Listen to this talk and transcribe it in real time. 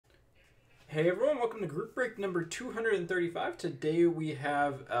Hey everyone, welcome to group break number 235. Today we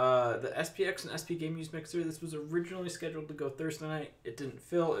have the SPX and SP Game Use Mixer. This was originally scheduled to go Thursday night. It didn't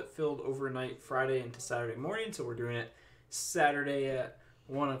fill. It filled overnight Friday into Saturday morning, so we're doing it Saturday at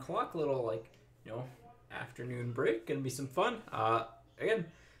 1 o'clock. Little, afternoon break. Gonna be some fun. Again,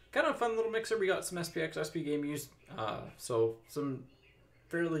 kind of a fun little mixer. We got some SPX, SP Game Use, so some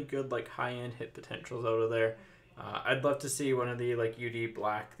fairly good, high-end hit potentials out of there. I'd love to see one of the, UD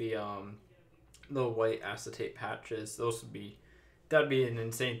Black, the white acetate patches. That'd be an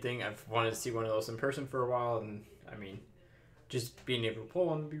insane thing. I've wanted to see one of those in person for a while, and I mean, just being able to pull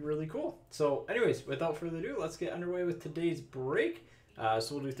one would be really cool. So anyways, without further ado, let's get underway with today's break.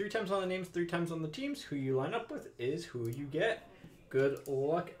 So we'll do 3 times on the names, 3 times on the teams. Who you line up with is who you get. Good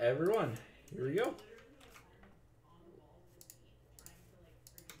luck, everyone. Here we go.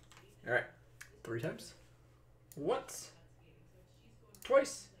 All right, 3 times. Once,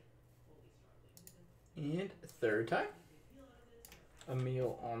 twice, and 3rd time.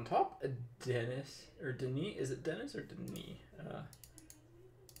 Emil on top. Denis or Denis. Is it Dennis or Denis?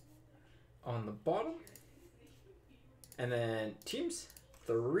 On the bottom. And then teams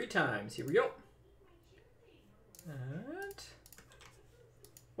 3 times. Here we go. And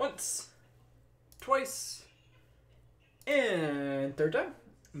once, twice, and 3rd time.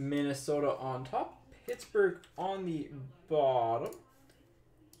 Minnesota on top. Pittsburgh on the bottom.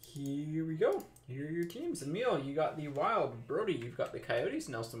 Here we go. Here are your teams. Emil, you got the Wild. Brody, you've got the Coyotes.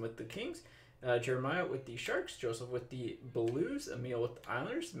 Nelson with the Kings. Jeremiah with the Sharks. Joseph with the Blues. Emil with the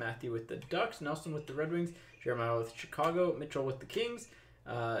Islanders. Matthew with the Ducks. Nelson with the Red Wings. Jeremiah with Chicago. Mitchell with the Kings.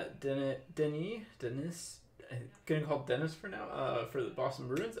 Dennis, I'm going to call Dennis for now, for the Boston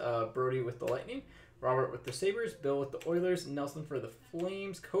Bruins. Brody with the Lightning. Robert with the Sabres. Bill with the Oilers. Nelson for the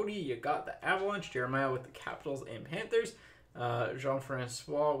Flames. Cody, you got the Avalanche. Jeremiah with the Capitals and Panthers.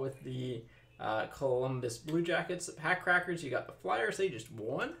 Jean-Francois with the Columbus Blue Jackets. Pack Crackers, you got the Flyers. They just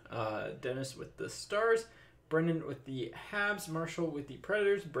won. Dennis with the Stars. Brendan with the Habs. Marshall with the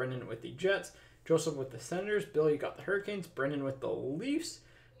Predators. Brendan with the Jets. Joseph with the Senators. Bill, you got the Hurricanes. Brendan with the Leafs.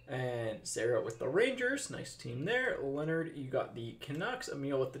 And Sarah with the Rangers. Nice team there. Leonard, you got the Canucks.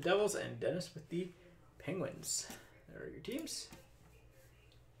 Emil with the Devils. And Dennis with the Penguins. There are your teams.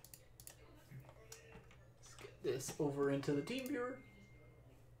 Let's get this over into the team viewer.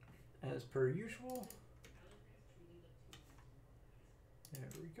 As per usual. There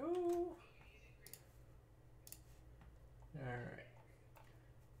we go. Alright.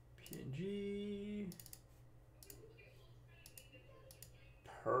 PNG.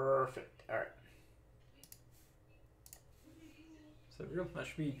 Perfect. Alright. So there we go. That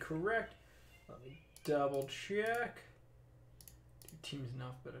should be correct. Let me double check. 2 teams in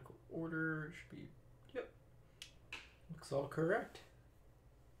alphabetical order. Should be, yep. Looks all correct.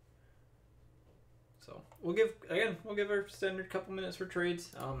 So we'll give our standard couple minutes for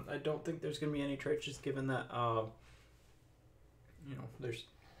trades. I don't think there's gonna be any trades, just given that there's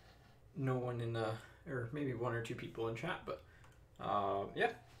no one in or maybe 1 or 2 people in chat, but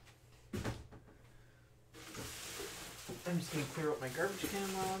yeah. I'm just gonna clear out my garbage can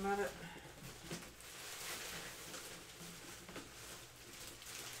while I'm at it.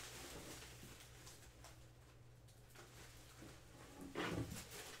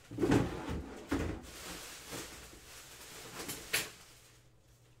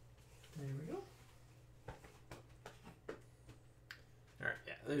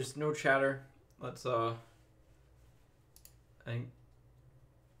 There's no chatter. Let's I think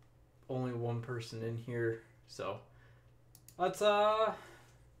only 1 person in here, so let's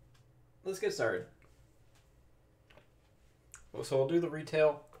get started. Well, so we'll do the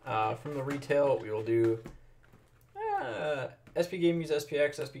retail. From the retail, we will do SP Game Use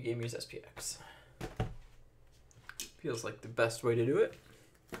SPX, SP Game Use SPX. Feels like the best way to do it.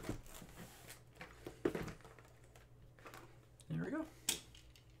 There we go.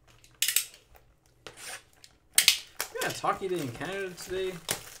 Yeah, it's Hockey Day in Canada today.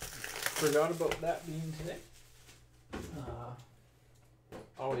 Forgot about that being today.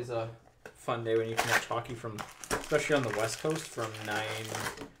 Always a fun day when you can watch hockey from, especially on the West Coast, from 9,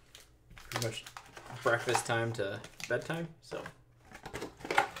 pretty much breakfast time to bedtime. So,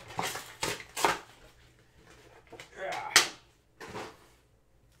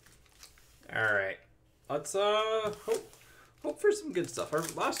 all right, let's hope for some good stuff. Our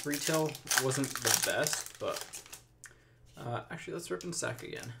last retail wasn't the best, but actually, let's rip and stack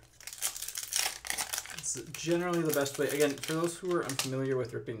again. It's generally the best way. Again, for those who are unfamiliar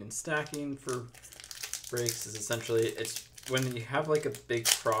with ripping and stacking for breaks, is essentially it's when you have like a big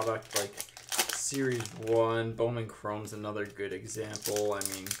product like Series 1, Bowman Chrome's another good example. I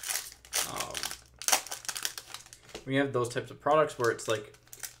mean, when you have those types of products where it's like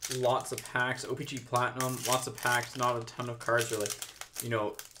lots of packs, OPG Platinum, lots of packs, not a ton of cards, or like, you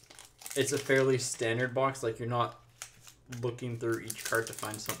know, it's a fairly standard box. Like, you're not looking through each card to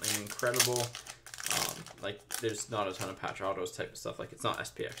find something incredible. Like, there's not a ton of patch autos type of stuff. Like, it's not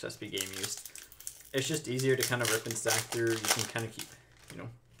SPX, SP game used. It's just easier to kind of rip and stack through. You can kind of keep, you know,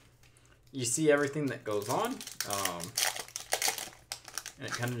 you see everything that goes on. And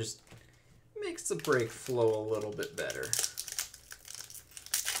it kind of just makes the break flow a little bit better.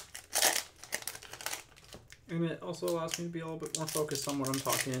 And it also allows me to be a little bit more focused on what I'm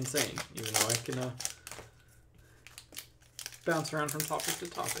talking and saying, even though I can bounce around from topic to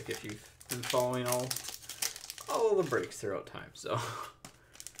topic if you've been following all of the breaks throughout time. So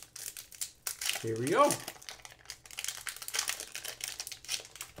here we go. All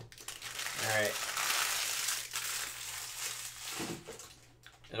right.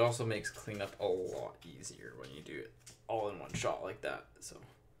 It also makes cleanup a lot easier when you do it all in one shot like that. So,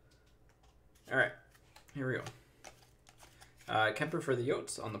 all right, here we go. Kemper for the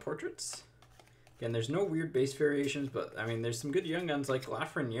Yotes on the portraits. Again, there's no weird base variations, but I mean, there's some good young guns like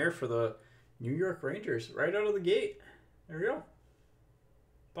Lafreniere for the New York Rangers right out of the gate. There we go.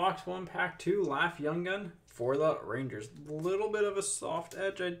 Box 1, Pack 2, Laf Young Gun for the Rangers. A little bit of a soft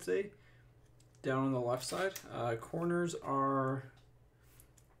edge, I'd say, down on the left side. Corners are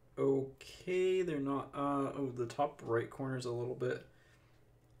okay. They're not, oh, the top right corner is a little bit,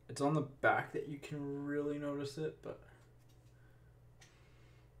 it's on the back that you can really notice it, but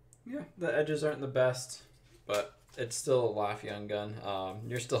yeah, the edges aren't the best, but it's still a Laf Young Gun.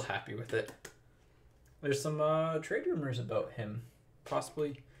 You're still happy with it. There's some trade rumors about him,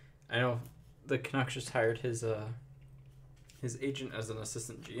 possibly. I know the Canucks just hired his agent as an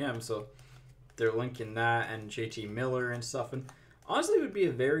assistant GM, so they're linking that and JT Miller and stuff. And honestly, it would be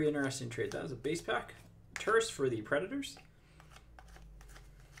a very interesting trade. That is a base pack. Tourist for the Predators.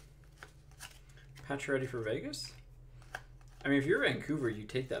 Patch ready for Vegas. I mean, if you're Vancouver, you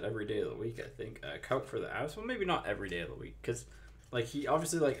take that every day of the week, I think. Cout for the Avs. Well, maybe not every day of the week, because like, he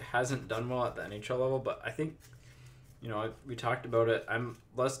obviously like hasn't done well at the NHL level, but I think, you know, we talked about it. I'm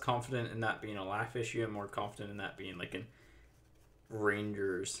less confident in that being a Laf issue. I'm more confident in that being like an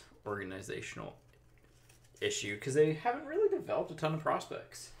Rangers organizational issue, because they haven't really developed a ton of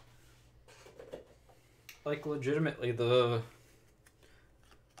prospects. Like, legitimately,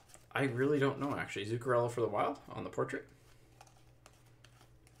 I really don't know, actually. Zuccarello for the Wild on the portrait.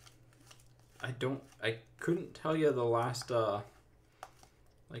 I couldn't tell you the last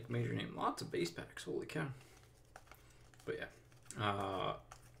like major name. Lots of base packs, holy cow. But yeah,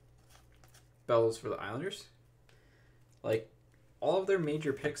 Bells for the Islanders. Like, all of their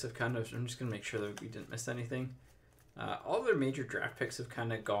major picks have kind of, I'm just gonna make sure that we didn't miss anything. All of their major draft picks have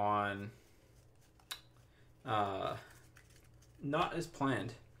kind of gone not as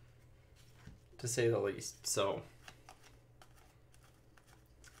planned, to say the least. So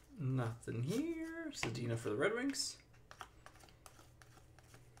nothing here. Zadina for the Red Wings.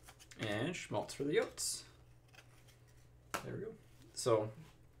 And Schmaltz for the Yotes. There we go. So,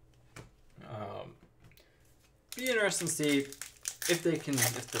 be interesting to see if they can,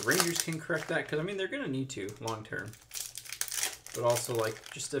 if the Rangers can correct that, because I mean, they're gonna need to long term. But also,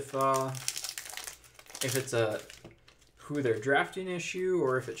 like, just if it's a who they're drafting issue,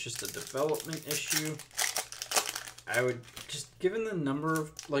 or if it's just a development issue, I would just, given the number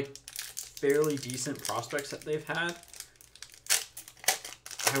of like fairly decent prospects that they've had,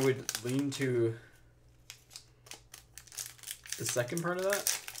 I would lean to the second part of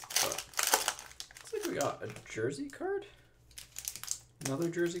that. But looks like we got a jersey card, another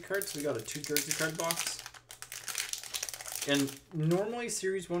jersey card. So we got a 2 jersey card box. And normally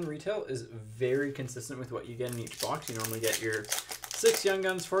Series 1 retail is very consistent with what you get in each box. You normally get your 6 Young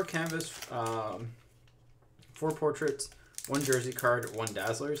Guns, 4 Canvas, 4 Portraits, 1 jersey card, 1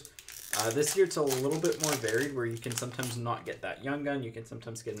 Dazzlers. This year it's a little bit more varied, where you can sometimes not get that Young Gun. You can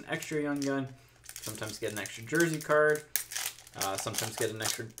sometimes get an extra Young Gun, sometimes get an extra jersey card, sometimes get an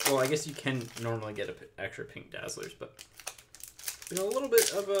extra, well, I guess you can normally get an extra pink Dazzlers, but you know, a little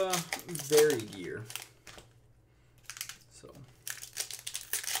bit of a varied year. So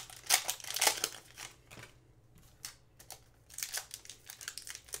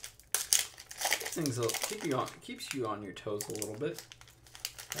things will keeps you on your toes a little bit.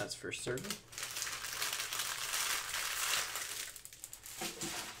 That's for certain.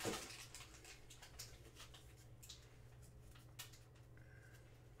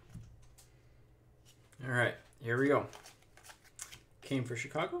 All right, here we go. Kane for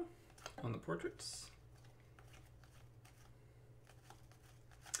Chicago on the portraits.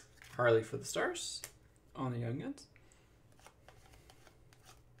 Harley for the Stars on the Young Guns.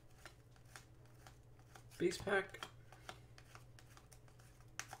 base pack.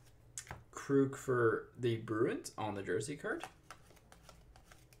 Krug for the Bruins on the jersey card.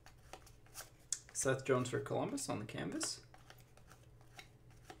 Seth Jones for Columbus on the canvas.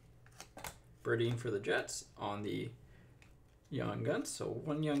 Brodin for the Jets on the Young Guns. So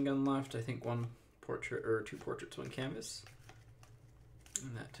one Young Gun left. I think one portrait or two portraits, one canvas.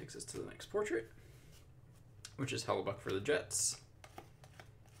 And that takes us to the next portrait, which is Hellebuck for the Jets.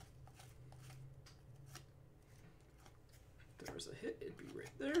 If there was a hit, it'd be right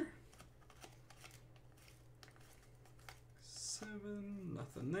there. 7,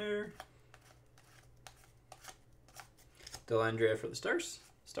 nothing there. Dellandrea for the Stars.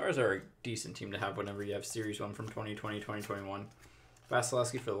 Stars are a decent team to have whenever you have Series 1 from 2020, 2021.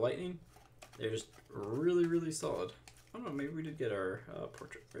 Vasilevsky for the Lightning. They're just really, really solid. I don't know, maybe we did get our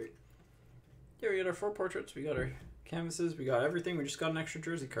portrait, right? Yeah, we got our 4 portraits. We got our canvases. We got everything. We just got an extra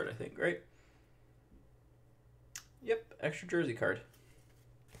jersey card, I think, right? Yep, extra jersey card.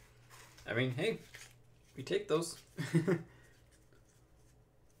 I mean, hey, we take those.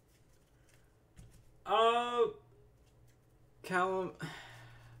 Callum.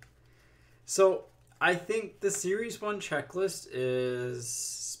 So I think the Series 1 checklist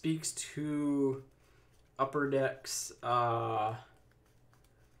speaks to Upper Deck's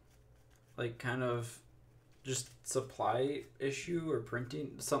like kind of just supply issue or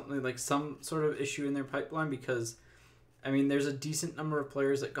printing, something like some sort of issue in their pipeline, because I mean there's a decent number of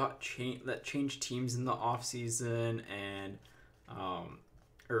players that got changed teams in the offseason, and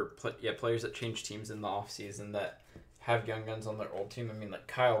players that changed teams in the offseason that have Young Guns on their old team. I mean, like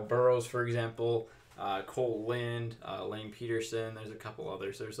Kyle Burrows, for example, Cole Lind, Lane Peterson. There's a couple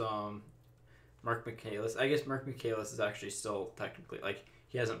others. There's Mark Michaelis. I guess Mark Michaelis is actually still technically, like,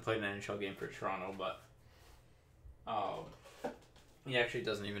 he hasn't played an NHL game for Toronto, but he actually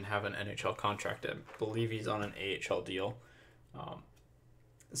doesn't even have an NHL contract. I believe he's on an AHL deal.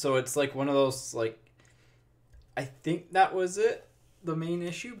 So it's like one of those, like, I think that was the main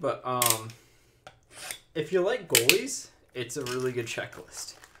issue, but if you like goalies, it's a really good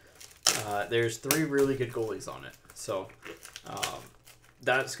checklist. There's 3 really good goalies on it, so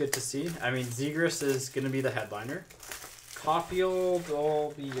that's good to see. I mean, Zegras is going to be the headliner. Caulfield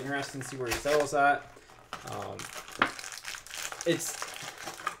will be interesting to see where he settles at.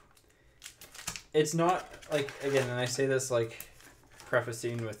 It's not, like, again, and I say this, like,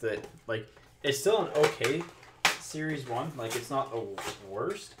 prefacing with it, like, it's still an okay Series 1. Like, it's not the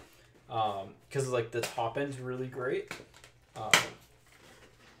worst. Because like the top end's really great,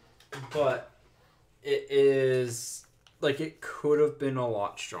 but it is like it could have been a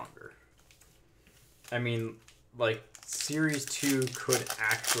lot stronger. I mean, like Series 2 could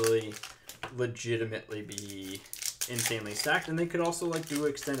actually legitimately be insanely stacked, and they could also like do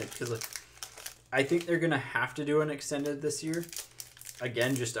extended, because like, I think they're gonna have to do an extended this year.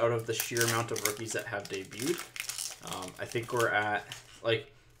 Again, just out of the sheer amount of rookies that have debuted, I think we're at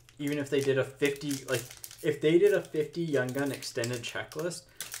like. Even if they did a 50, like, if they did a 50 Young Gun extended checklist,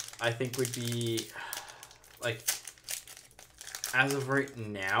 I think would be, like, as of right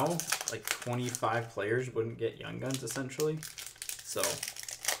now, like, 25 players wouldn't get Young Guns, essentially. So,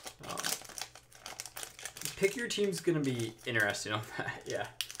 pick your team's going to be interesting on that, yeah.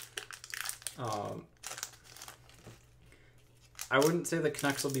 I wouldn't say the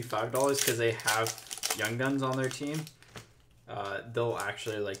Canucks will be $5 because they have Young Guns on their team. They'll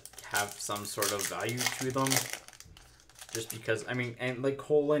actually like have some sort of value to them, just because I mean, and like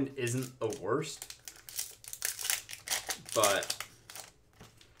Cole Lind isn't the worst, but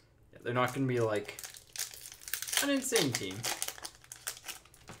yeah, they're not going to be like an insane team.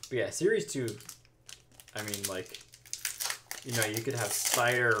 But yeah, Series 2, I mean, like, you know, you could have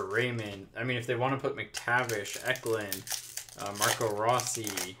Seider, Raymond. I mean, if they want to put McTavish, Eklund, Marco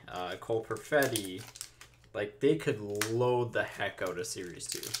Rossi, Cole Perfetti, like, they could load the heck out of Series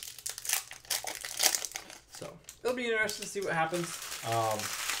 2. So, it'll be interesting to see what happens.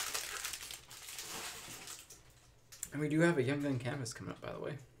 And we do have a Young Gun canvas coming up, by the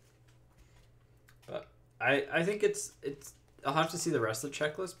way. But I think it's I'll have to see the rest of the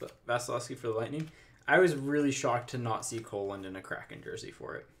checklist, but Vasilevsky for the Lightning. I was really shocked to not see Cole Lind in a Kraken jersey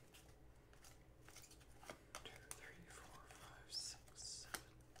for it.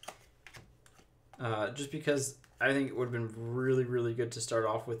 7. Just because I think it would have been really, really good to start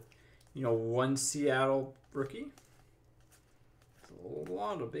off with, you know, one Seattle rookie. There's a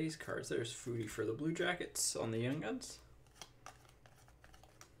lot of base cards. There's Foodie for the Blue Jackets on the Young Guns.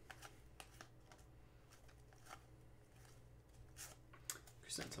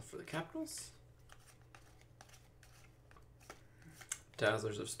 Kuznetsov for the Capitals.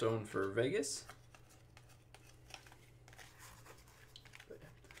 Dazzlers of Stone for Vegas.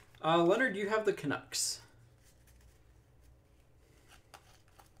 Leonard, you have the Canucks.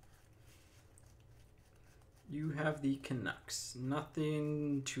 You have the Canucks.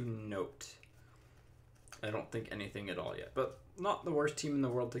 Nothing to note. I don't think anything at all yet, but not the worst team in the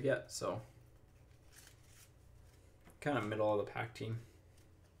world to get, so kind of middle of the pack team.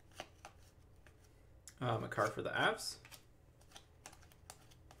 Makar for the Avs.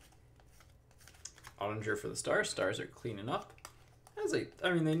 Ottinger for the Stars. Stars are cleaning up.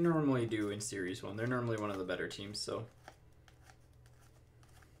 I mean, they normally do in Series 1. They're normally one of the better teams, so.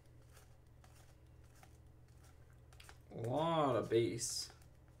 A lot of base.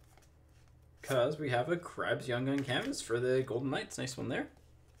 Because we have a Krebs Young Gun canvas for the Golden Knights. Nice one there.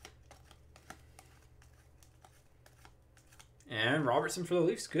 And Robertson for the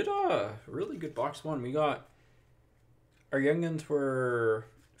Leafs. Good, really good box one. We got, our Young Guns were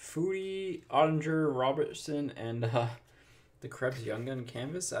Foodie, Ottinger, Robertson, and the Krebs Young Gun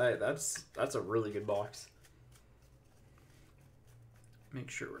canvas. That's a really good box. Make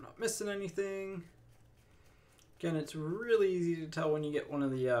sure we're not missing anything. Again, it's really easy to tell when you get one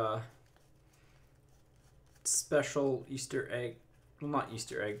of the special Easter egg, well, not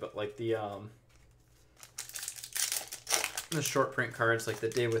Easter egg, but like the short print cards, like the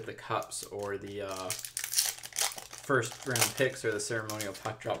Day with the Cups or the first round picks or the ceremonial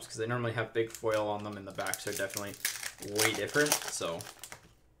puck drops, because they normally have big foil on them, and the backs are definitely way different. So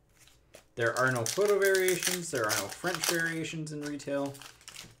there are no photo variations, there are no French variations in retail,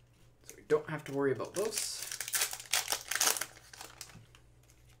 so we don't have to worry about those.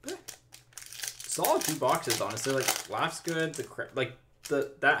 Solid 2 boxes, honestly. Like, Laugh's good.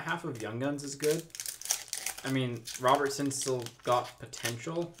 That half of Young Guns is good. I mean, Robertson's still got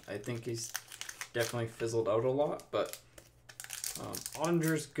potential. I think he's definitely fizzled out a lot, but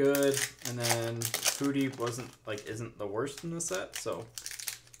Ottinger's good, and then Foodie isn't the worst in the set. So,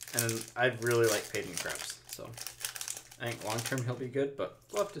 and then I really like Peyton Krebs. So, I think long term he'll be good, but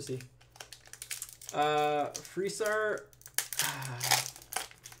we'll have to see. Freesar.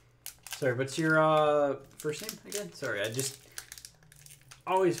 Sorry, what's your first name again? Sorry, I just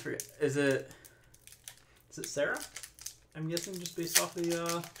always forget. Is it Sarah? I'm guessing just based off the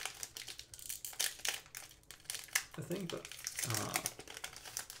thing, but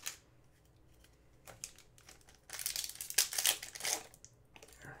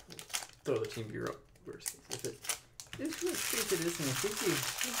throw the team viewer up first. If it is who I think it is, and I think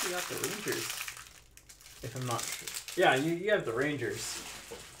you got the Rangers. If I'm not sure. Yeah, you have the Rangers.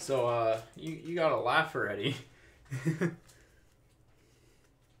 So, you got a laugh already.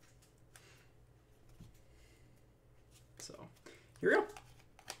 So, here we go.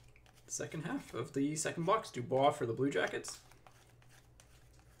 Second half of the second box. Dubois for the Blue Jackets.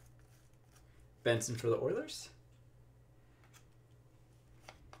 Benson for the Oilers.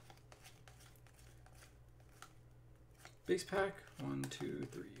 Base pack. 1, 2,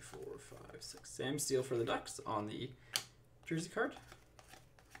 3, 4, 5, 6. Sam Steele for the Ducks on the jersey card.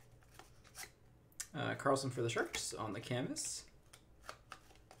 Carlson for the Sharks on the canvas.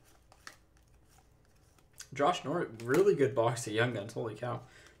 Josh Norris, really good box of Young Guns, holy cow.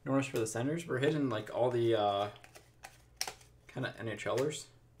 Norris for the Senators. We're hitting like all the kind of NHLers.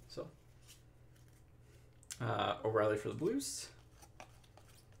 So O'Reilly for the Blues.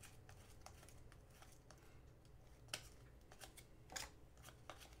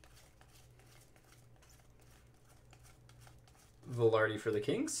 Velarde for the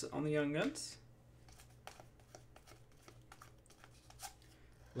Kings on the Young Guns.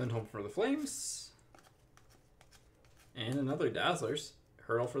 Lindholm for the Flames. And another Dazzlers.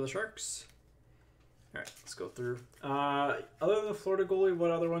 Hurdle for the Sharks. Alright, let's go through. Other than the Florida goalie, what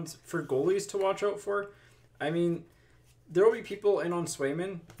other ones? For goalies to watch out for? I mean, there will be people in on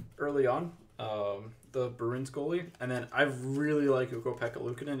Swayman early on. The Bruins goalie. And then I really like Ukko-Pekka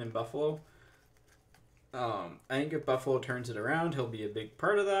Luukkonen in Buffalo. I think if Buffalo turns it around, he'll be a big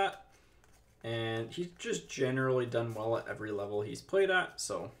part of that. And he's just generally done well at every level he's played at,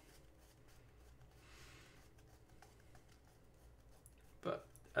 so. But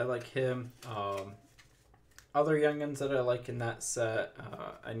I like him. Other Young Guns that I like in that set,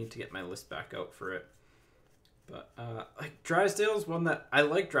 I need to get my list back out for it. But like Drysdale's one that I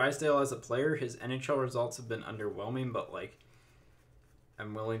like. Drysdale as a player. His NHL results have been underwhelming, but like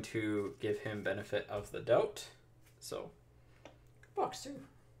I'm willing to give him benefit of the doubt. So good box too.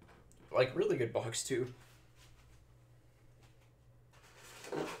 Like, really good box, too.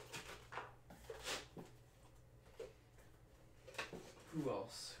 Who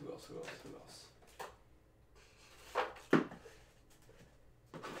else?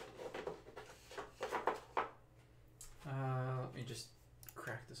 Let me just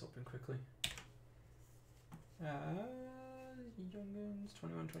crack this this open quickly. Young Guns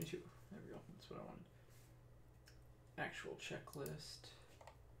 21, 22. There we go. That's what I wanted. Actual checklist.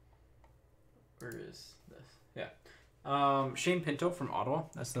 Where is this? Yeah. Shane Pinto from Ottawa.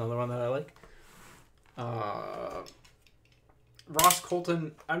 That's another one that I like. Ross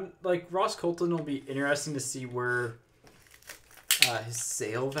Colton. Ross Colton will be interesting to see where his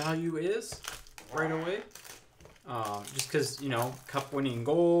sale value is right away. Just because, you know, cup winning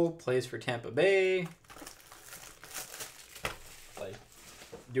goal, plays for Tampa Bay. Like,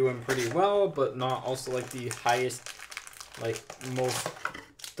 doing pretty well, but not also like the highest, like, most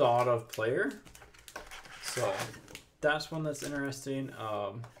thought of player. So that's one that's interesting.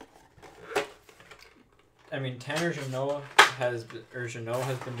 I mean, Tanner Jeannot has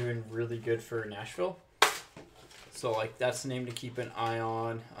been doing really good for Nashville. So, like, that's the name to keep an eye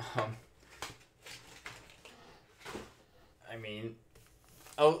on. I mean,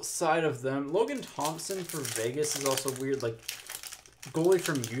 outside of them, Logan Thompson for Vegas is also weird. Like, goalie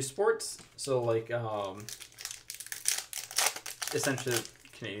from U Sports. So, like, essentially the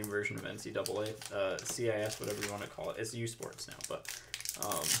Canadian version of NCAA, CIS, whatever you want to call it. It's U Sports now, but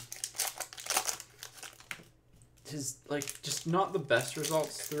his, like, just not the best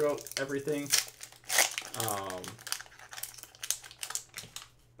results throughout everything.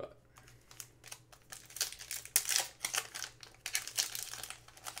 But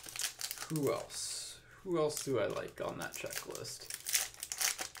who else? Who else do I like on that checklist?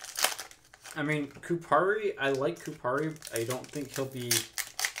 I mean, Kupari, I like Kupari. I don't think he'll be...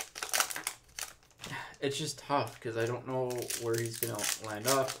 It's just tough because I don't know where he's going to land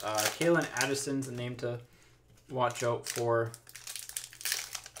up. Kalen Addison's a name to watch out for.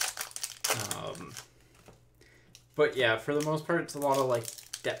 But yeah, for the most part, it's a lot of like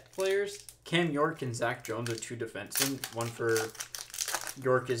depth players. Cam York and Zach Jones are two defensemen. One for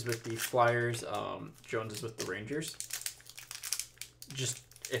York is with the Flyers. Jones is with the Rangers. Just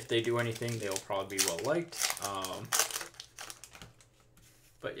if they do anything, they'll probably be well liked.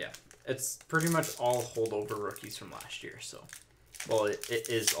 But yeah, it's pretty much all holdover rookies from last year. So, well, it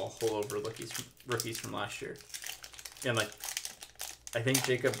is all holdover rookies from last year. And like, I think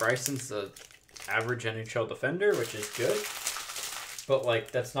Jacob Bryson's the average NHL defender, which is good. But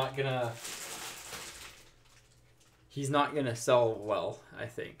like, that's not gonna... He's not gonna sell well, I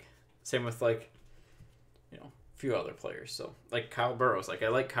think. Same with like, you know, a few other players. So like Kyle Burrows. Like, I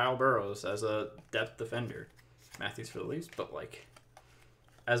like Kyle Burrows as a depth defender. Matthews for the Leafs, but like,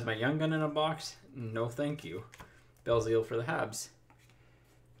 as my young gun in a box, no thank you. Belzile for the Habs.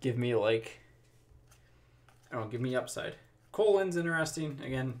 Give me like, I don't know, give me upside. Colin's interesting.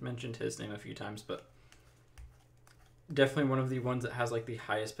 Again, mentioned his name a few times, but definitely one of the ones that has like the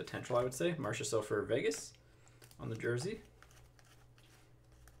highest potential, I would say. Marchessault for Vegas on the jersey.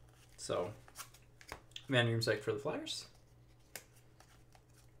 So, Van Riemsdyk for the Flyers.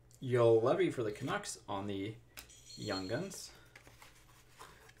 Joel Levy for the Canucks on the Young Guns.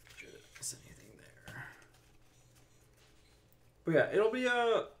 Is anything there? But yeah, it'll be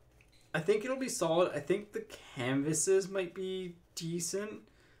a... I think it'll be solid. I think the canvases might be decent.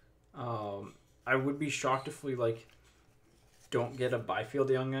 I would be shocked if we like don't get a Byfield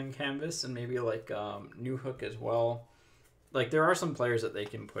Young Gun canvas and maybe like Newhook as well. Like, there are some players that they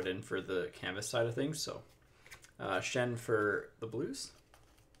can put in for the canvas side of things. So Shen for the Blues.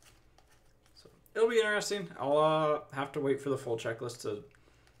 So it'll be interesting. I'll have to wait for the full checklist to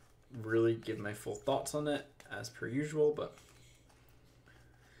really give my full thoughts on it as per usual, but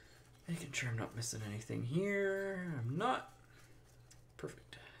making sure I'm not missing anything here. I'm not.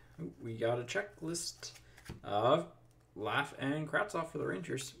 Perfect. Ooh, we got a checklist of Laff and Kravtsov for the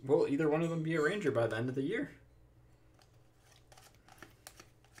Rangers. Will either one of them be a Ranger by the end of the year?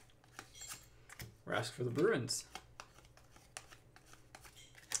 Rask for the Bruins.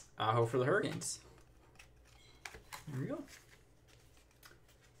 Aho for the Hurricanes. There we go.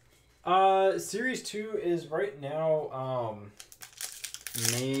 Series 2 is right now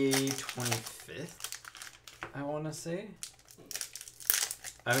May 25th, I want to say.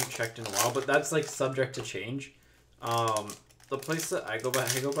 I haven't checked in a while, but that's like subject to change. The place that I go by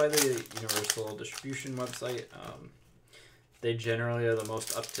the Universal Distribution website. They generally are the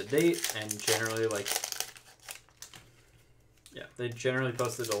most up to date and generally like, yeah, they generally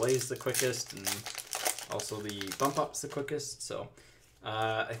post the delays the quickest and also the bump ups the quickest. So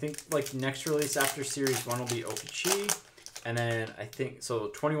I think like next release after Series 1 will be Okichi. And then I think, so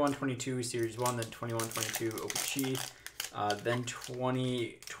 21-22 Series 1, then 21-22 Okichi, then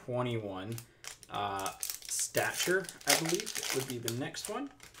 2021 Stature, I believe, would be the next one.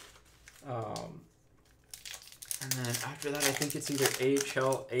 And then after that, I think it's either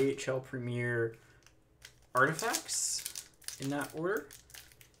AHL Premier Artifacts in that order.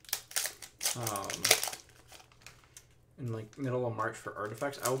 In like middle of March for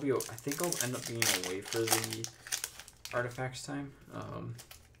Artifacts. I think I'll end up being away for the Artifacts time.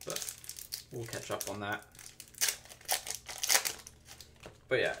 But we'll catch up on that.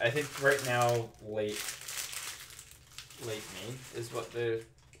 But yeah, I think right now late May is what the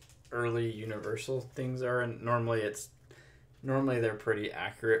early Universal things are, and normally they're pretty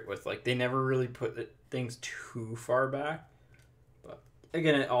accurate with, like, they never really put things too far back. But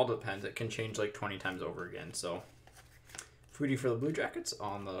again, it all depends. It can change like 20 times over again. So Foodie for the Blue Jackets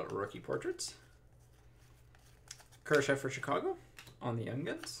on the rookie portraits. Kurashev for Chicago on the Young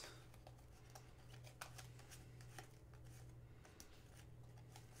Guns.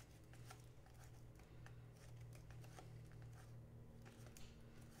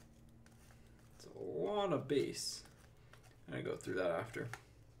 On a base. I go through that after.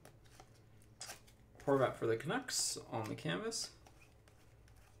 Horvat for the Canucks on the canvas.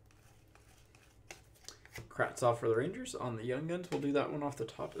 Kravtsov for the Rangers on the Young Guns. We'll do that one off the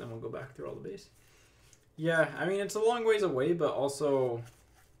top, and then we'll go back through all the base. Yeah, I mean, it's a long ways away, but also...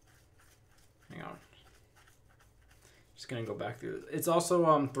 Hang on. Just going to go back through this. It's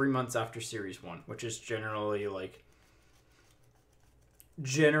also 3 months after Series 1, which is generally, like...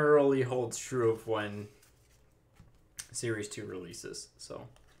 generally holds true of when Series 2 releases. So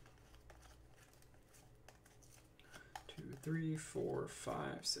 2, 3, 4, 5,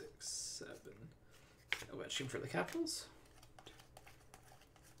 6, 7. Ovechkin for the Capitals.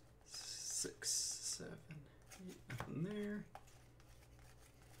 6, 7, 8. Nothing there.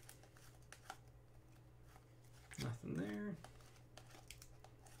 Nothing there.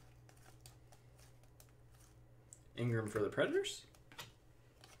 Ingram for the Predators.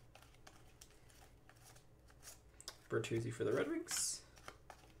 Bertuzzi for the Red Wings.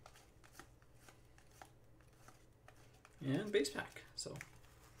 And base pack. So,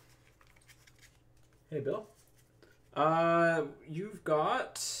 hey, Bill. You've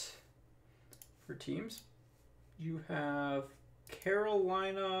got, for teams, you have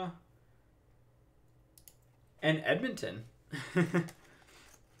Carolina and Edmonton.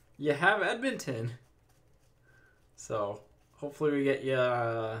 You have Edmonton. So, hopefully we get you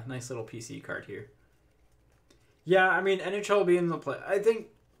a nice little PC card here. Yeah, I mean, NHL will be in the play. I think,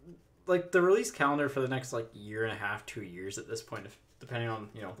 like, the release calendar for the next, like, year and a half, 2 years at this point, depending on,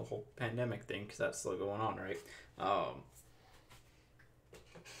 you know, the whole pandemic thing, because that's still going on, right?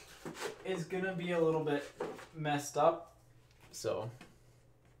 Is going to be a little bit messed up. So,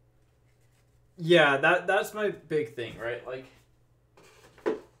 yeah, that's my big thing, right? Like,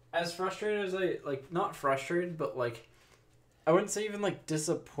 as frustrated as not frustrated, but, like, I wouldn't say even, like,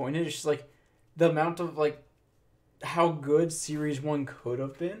 disappointed. It's just, like, the amount of, like, how good Series 1 could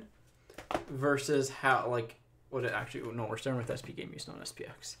have been versus how, like, what it actually... No, we're starting with SP Game Use, not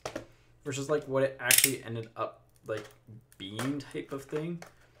SPX. Versus, like, what it actually ended up, like, being type of thing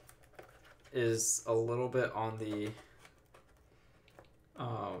is a little bit on the...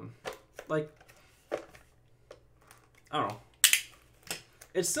 like... I don't know.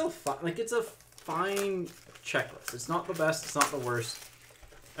 It's still fine. Like, it's a fine checklist. It's not the best. It's not the worst.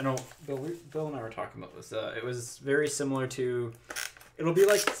 I know Bill and I were talking about this. It was very similar to... It'll be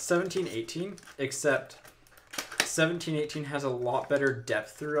like 17-18, except 17-18 has a lot better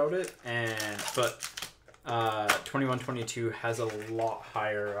depth throughout it, but 21-22 has a lot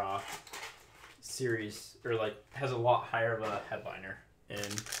higher series, or like has a lot higher of a headliner in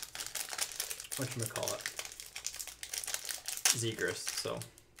whatchamacallit, Zegras. So, all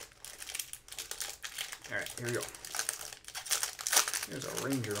right, here we go. There's a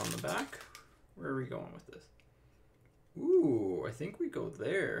Ranger on the back. Where are we going with this? Ooh, I think we go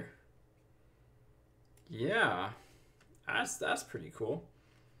there. Yeah, that's pretty cool.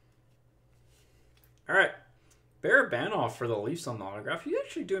 All right, Barabanov for the Leafs on the autograph. He's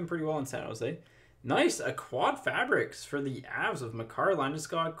actually doing pretty well in San Jose. Nice, a quad fabrics for the Avs of Makar,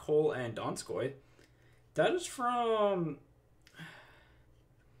 Landeskog, Cole, and Donskoy. That is from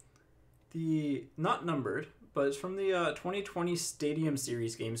the, not numbered, but it's from the 2020 Stadium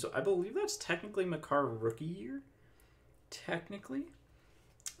Series game. So I believe that's technically Makar rookie year. Technically.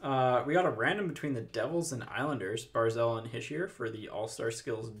 We got a random between the Devils and Islanders, Barzal and Hischier for the All-Star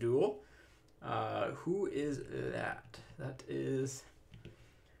Skills duel. Who is that? That is...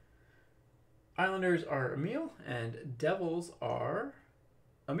 Islanders are Emil, and Devils are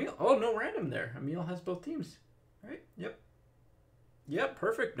Emil. Oh, no random there. Emil has both teams. Right? Yep. Yep,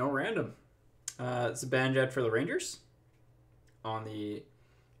 perfect. No random. Zibanejad for the Rangers. On the,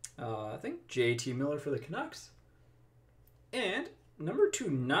 I think, J.T. Miller for the Canucks. And number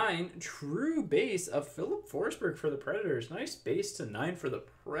 2/9, true base of Philip Forsberg for the Predators. Nice base to 9 for the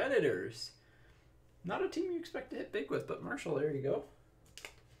Predators. Not a team you expect to hit big with, but Marshall, there you go.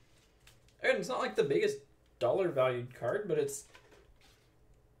 And it's not like the biggest dollar valued card, but it's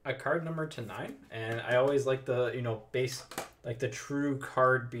a card number to 9. And I always like the, you know, base, like the true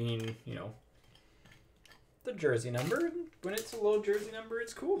card being, you know, the jersey number. And when it's a low jersey number,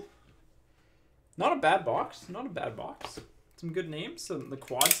 it's cool. Not a bad box. Not a bad box. Some good names. The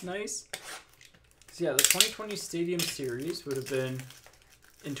quad's nice. So yeah, the 2020 Stadium Series would have been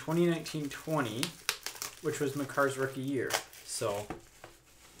in 2019-20, which was Makar's rookie year. So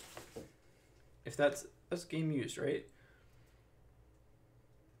if that's game used, right?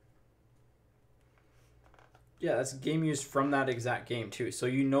 Yeah, that's game used from that exact game too. So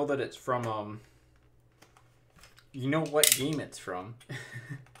you know that it's from you know what game it's from.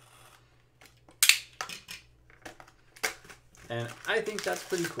 And I think that's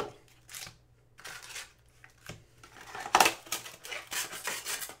pretty cool.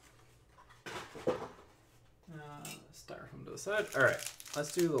 Styrofoam to the side. All right,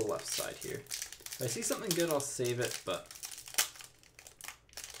 let's do the left side here. If I see something good, I'll save it, but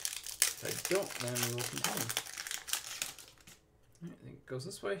if I don't, then we will continue. All right, I think it goes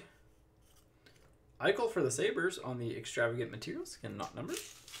this way. Eichel for the Sabres on the extravagant materials. Again, not numbered.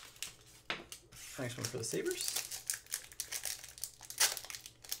 Nice one for the Sabres.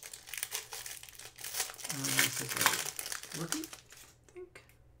 This is a rookie, I think.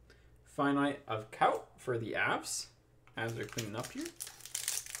 Finite of Kaut for the Avs as they're cleaning up here.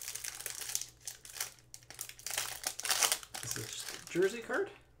 This is just a jersey card.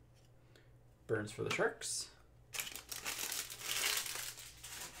 Burns for the Sharks.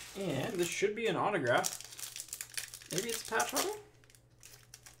 And this should be an autograph. Maybe it's a patch auto?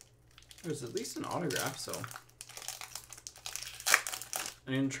 It was at least an autograph, so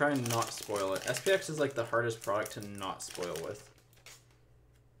I'm going to try and not spoil it. SPX is like the hardest product to not spoil with.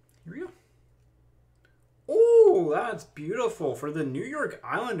 Here we go. Oh, that's beautiful. For the New York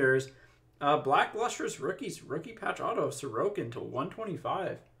Islanders, Black Lustrous Rookies, rookie patch auto of Sorokin to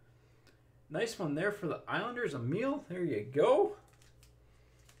 125. Nice one there for the Islanders. Emil, there you go.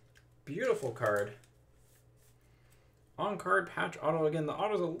 Beautiful card. On card patch auto again. The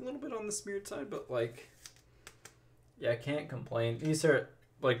auto's a little bit on the smeared side, but like, yeah, I can't complain. These are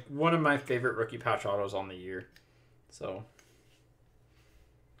like one of my favorite rookie patch autos on the year. So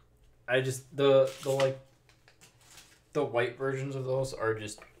I just the white versions of those are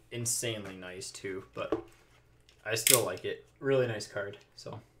just insanely nice too, but I still like it. Really nice card.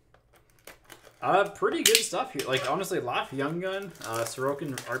 So pretty good stuff here. Like honestly, Laf Young Gun,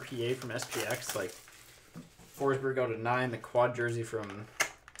 Sorokin RPA from SPX, like Forsberg out of 9, the quad jersey from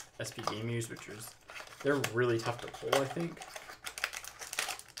SP Game Use, which is they're really tough to pull, I think.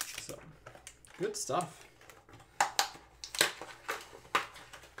 So good stuff.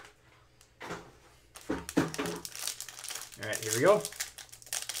 All right, here we go.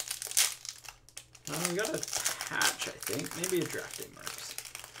 We got a patch, I think. Maybe a drafting marks.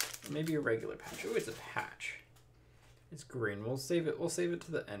 Maybe a regular patch. Oh, it's a patch. It's green. We'll save it. We'll save it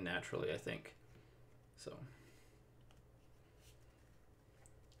to the end naturally, I think. So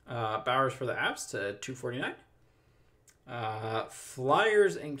Bowers for the Avs to 249.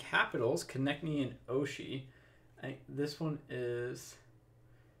 Flyers and Capitals, Konechny and Oshie. I think this one is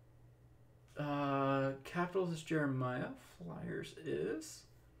Capitals is Jeremiah. Flyers is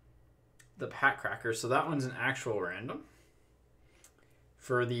the Pat Crackers. So that one's an actual random.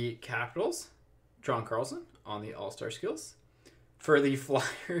 For the Capitals, John Carlson on the All-Star Skills. For the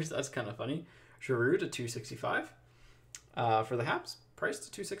Flyers, that's kind of funny. Giroux to 265. For the Habs, Price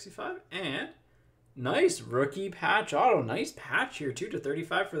to 265. And nice rookie patch auto. Nice patch here, too, to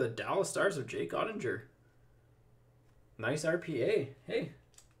 35 for the Dallas Stars of Jake Ottinger. Nice RPA. Hey,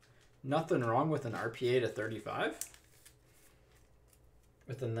 nothing wrong with an RPA to 35.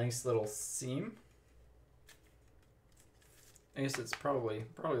 With a nice little seam. I guess it's probably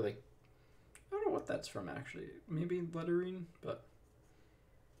like, I don't know what that's from actually. Maybe lettering, but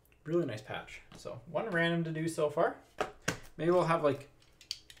really nice patch. So one random to do so far. Maybe we'll have like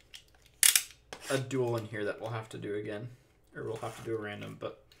a duel in here that we'll have to do again, or we'll have to do a random,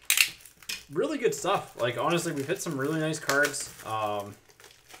 but really good stuff. Like honestly, we've hit some really nice cards, some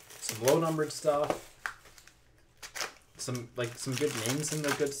low numbered stuff, some good names in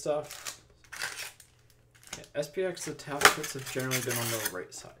the good stuff. Yeah, SPX, the tap hits have generally been on the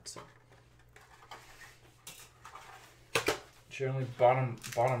right side, so generally bottom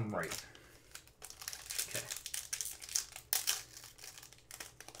right. Okay.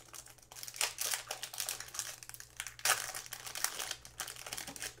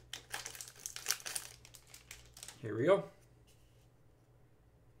 Here we go.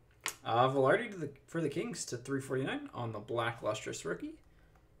 Velarde for the Kings to 349 on the Black Lustrous rookie.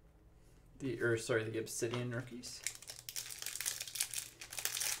 The Obsidian rookies.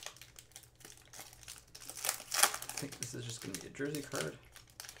 I think this is just going to be a jersey card.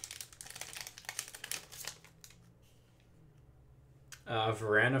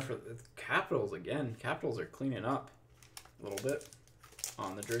 Verana for the Capitals again. Capitals are cleaning up a little bit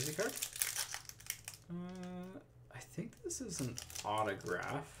on the jersey card. I think this is an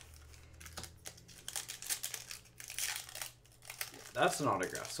autograph. That's an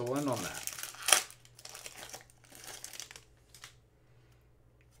autograph, so we'll end on that.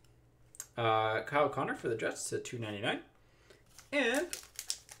 Kyle Connor for the Jets to 299. And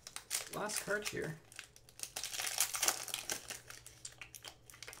last card here.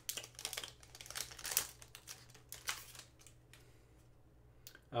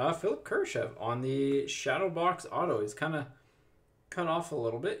 Philip Kurashev on the Shadow Box Auto. He's kind of cut off a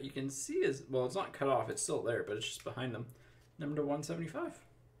little bit. You can see his, well, it's not cut off. It's still there, but it's just behind them. Number 175.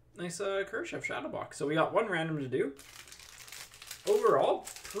 Nice Kurashev Shadow Box. So we got one random to do. Overall,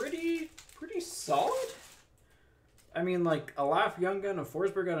 pretty solid. I mean, like, a Laf Young Gun, a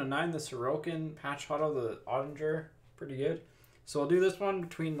Forsberg on a 9, the Sorokin, Patch Auto, the Ottinger. Pretty good. So I'll do this one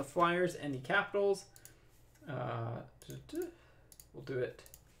between the Flyers and the Capitals. We'll do it.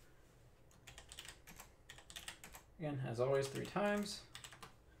 Again, as always, 3 times.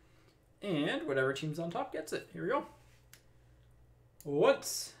 And whatever team's on top gets it. Here we go.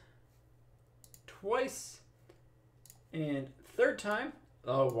 Once, twice, and third time,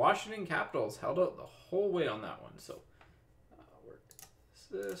 the Washington Capitals held out the whole way on that one. So,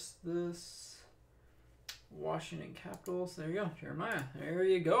 this, Washington Capitals. There you go, Jeremiah. There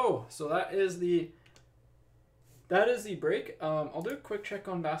you go. So that is the break. I'll do a quick check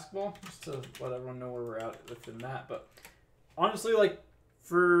on basketball just to let everyone know where we're at within that. But honestly, like,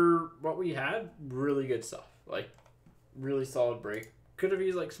 for what we had, really good stuff. Like, really solid break. Could have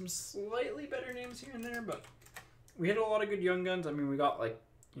used like some slightly better names here and there, but we had a lot of good young guns. I mean, we got like,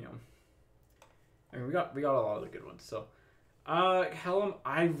 you know, we got a lot of the good ones. So, Hellum,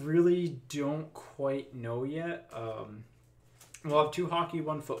 I really don't quite know yet. We'll have 2 hockey,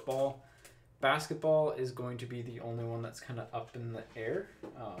 1 football. Basketball is going to be the only one that's kind of up in the air.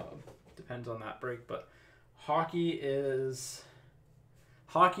 Depends on that break, but hockey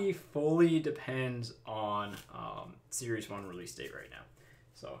fully depends on Series 1 release date right now.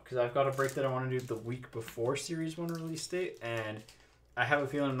 So, because I've got a break that I want to do the week before Series 1 release date, and I have a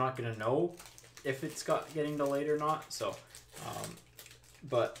feeling I'm not going to know if it's getting delayed or not. So,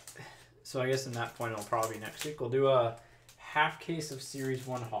 so I guess in that point, it'll probably be next week. We'll do a half case of Series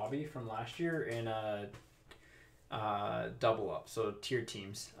 1 hobby from last year in a double up. So, tiered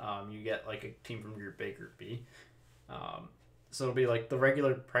teams. You get like a team from Group A, Group B. So it'll be like the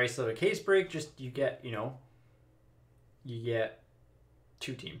regular price of a case break, just you get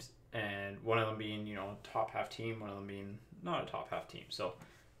 2 teams, and one of them being, top half team, one of them being not a top half team. So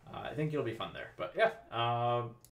I think it'll be fun there. But yeah,